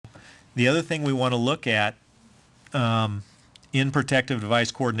The other thing we want to look at in protective device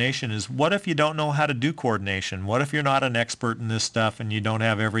coordination is, what if you don't know how to do coordination? What if you're not an expert in this stuff and you don't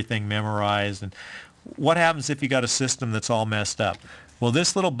have everything memorized? And what happens if you got a system that's all messed up? Well,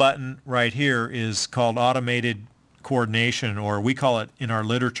 this little button right here is called automated coordination, or we call it in our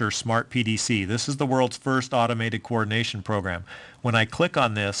literature Smart PDC. This is the world's first automated coordination program. When I click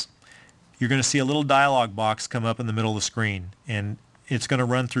on this, you're going to see a little dialog box come up in the middle of the screen, and it's going to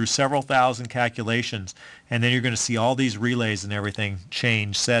run through several thousand calculations, and then you're going to see all these relays and everything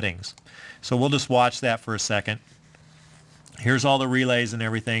change settings. So we'll just watch that for a second. Here's all the relays and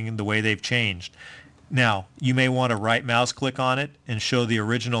everything and the way they've changed. Now, you may want to right mouse click on it and show the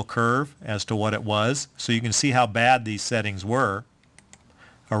original curve as to what it was, so you can see how bad these settings were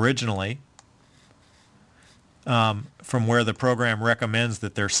originally from where the program recommends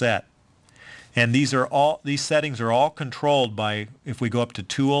that they're set. And these settings are all controlled by, if we go up to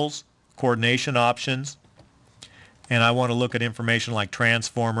Tools, Coordination Options, and I want to look at information like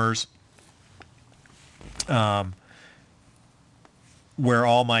transformers, where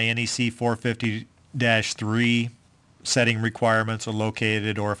all my NEC 450-3 setting requirements are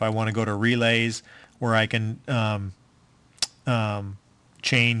located, or if I want to go to relays, where I can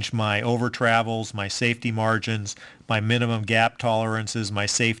change my over travels, my safety margins, my minimum gap tolerances, my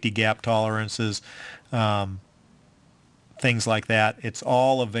safety gap tolerances, things like that. It's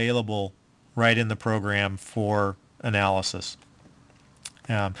all available right in the program for analysis.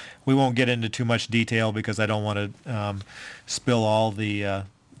 We won't get into too much detail because I don't want to spill all the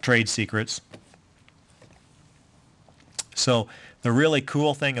trade secrets. So the really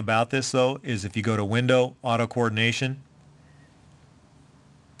cool thing about this, though, is if you go to Window, Auto Coordination,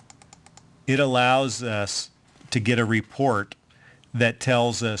 it allows us to get a report that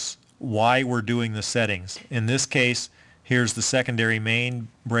tells us why we're doing the settings. In this case, here's the secondary main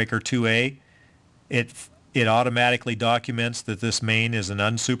breaker 2A. It automatically documents that this main is an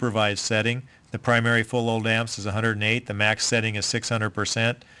unsupervised setting. The primary full load amps is 108. The max setting is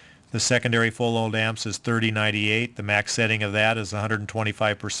 600%. The secondary full load amps is 3098. The max setting of that is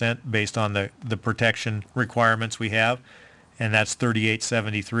 125% based on the protection requirements we have, and that's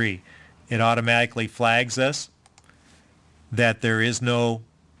 3873. It automatically flags us that there is no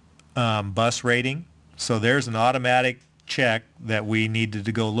bus rating. So there's an automatic check that we needed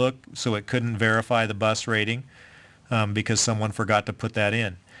to go look, so it couldn't verify the bus rating because someone forgot to put that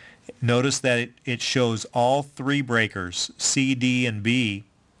in. Notice that it shows all three breakers, C, D, and B,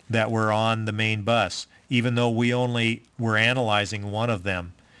 that were on the main bus. Even though we only were analyzing one of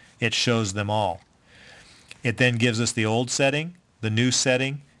them, it shows them all. It then gives us the old setting, the new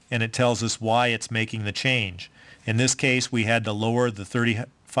setting, and it tells us why it's making the change. In this case, we had to lower the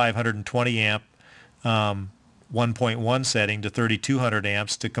 3520 amp 1.1 setting to 3200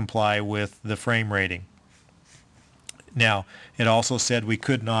 amps to comply with the frame rating. Now, it also said we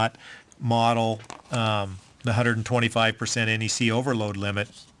could not model the 125% NEC overload limit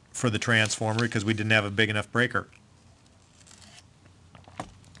for the transformer because we didn't have a big enough breaker.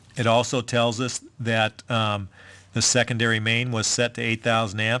 It also tells us that the secondary main was set to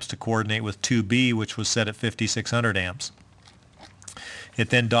 8,000 amps to coordinate with 2B, which was set at 5,600 amps. It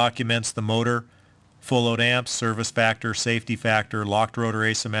then documents the motor, full load amps, service factor, safety factor, locked rotor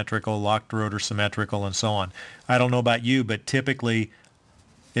asymmetrical, locked rotor symmetrical, and so on. I don't know about you, but typically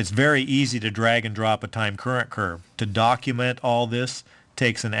it's very easy to drag and drop a time current curve. To document all this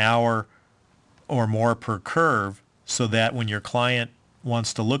takes an hour or more per curve, so that when your client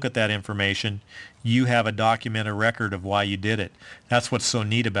wants to look at that information, you have a documented record of why you did it. That's what's so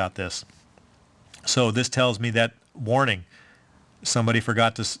neat about this. So this tells me that, warning, somebody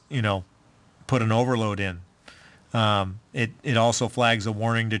forgot to, put an overload in. It also flags a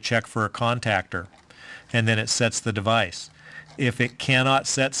warning to check for a contactor, and then it sets the device. If it cannot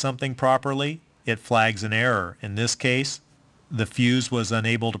set something properly, it flags an error. In this case, the fuse was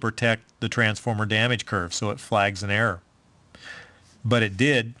unable to protect the transformer damage curve, so it flags an error. But it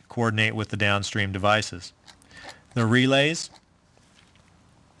did coordinate with the downstream devices. The relays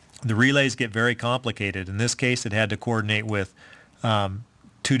get very complicated. In this case, it had to coordinate with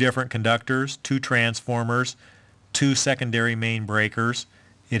 2 different conductors, 2 transformers, 2 secondary main breakers.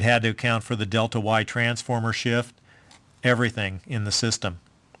 It had to account for the delta Y transformer shift, everything in the system.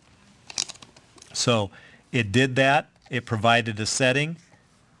 So it did that. It provided a setting.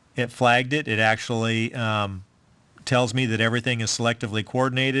 It flagged it. It actually tells me that everything is selectively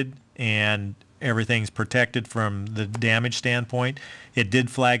coordinated and everything's protected from the damage standpoint. It did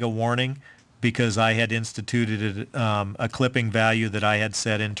flag a warning because I had instituted a clipping value that I had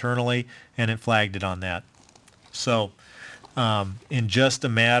set internally, and it flagged it on that. So In just a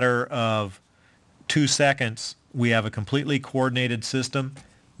matter of 2 seconds, we have a completely coordinated system.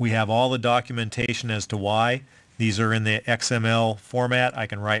 We have all the documentation as to why. These are in the XML format. I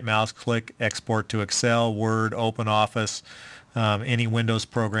can right mouse click, export to Excel, Word, OpenOffice, any Windows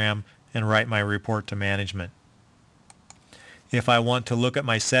program, and write my report to management. If I want to look at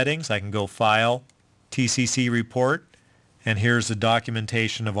my settings, I can go File, TCC Report, and here's the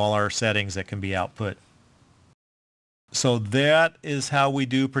documentation of all our settings that can be output. So that is how we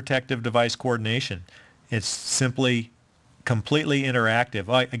do protective device coordination. It's simply completely interactive.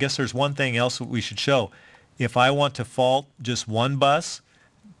 I guess there's one thing else that we should show. If I want to fault just one bus,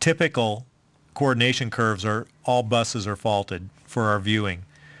 typical coordination curves are all buses are faulted for our viewing.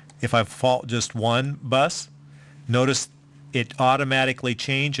 If I fault just one bus, notice it automatically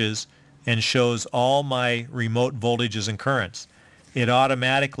changes and shows all my remote voltages and currents. It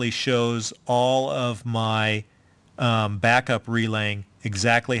automatically shows all of my backup relaying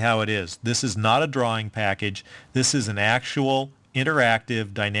exactly how it is. This is not a drawing package. This is an actual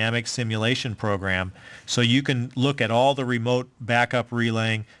interactive dynamic simulation program. So you can look at all the remote backup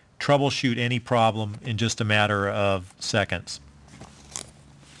relaying, troubleshoot any problem in just a matter of seconds.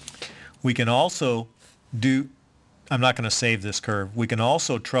 We can also do, I'm not going to save this curve, we can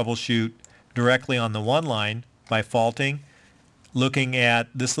also troubleshoot directly on the one line by faulting, looking at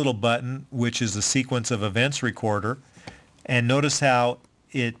this little button, which is the sequence of events recorder, and notice how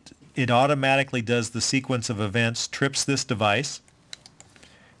it automatically does the sequence of events, trips this device.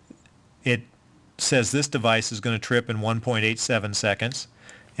 It says this device is going to trip in 1.87 seconds,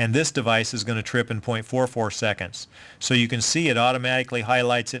 and this device is going to trip in 0.44 seconds. So you can see it automatically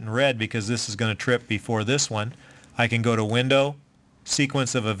highlights it in red because this is going to trip before this one. I can go to Window,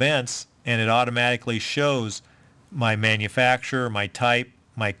 Sequence of Events, and it automatically shows my manufacturer, my type,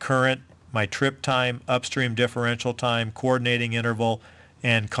 my current, my trip time, upstream differential time, coordinating interval,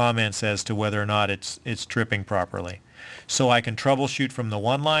 and comments as to whether or not it's tripping properly. So I can troubleshoot from the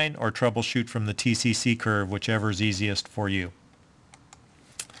one line or troubleshoot from the TCC curve, whichever is easiest for you.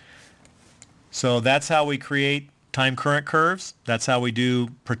 So that's how we create time current curves. That's how we do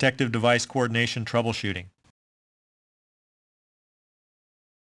protective device coordination troubleshooting.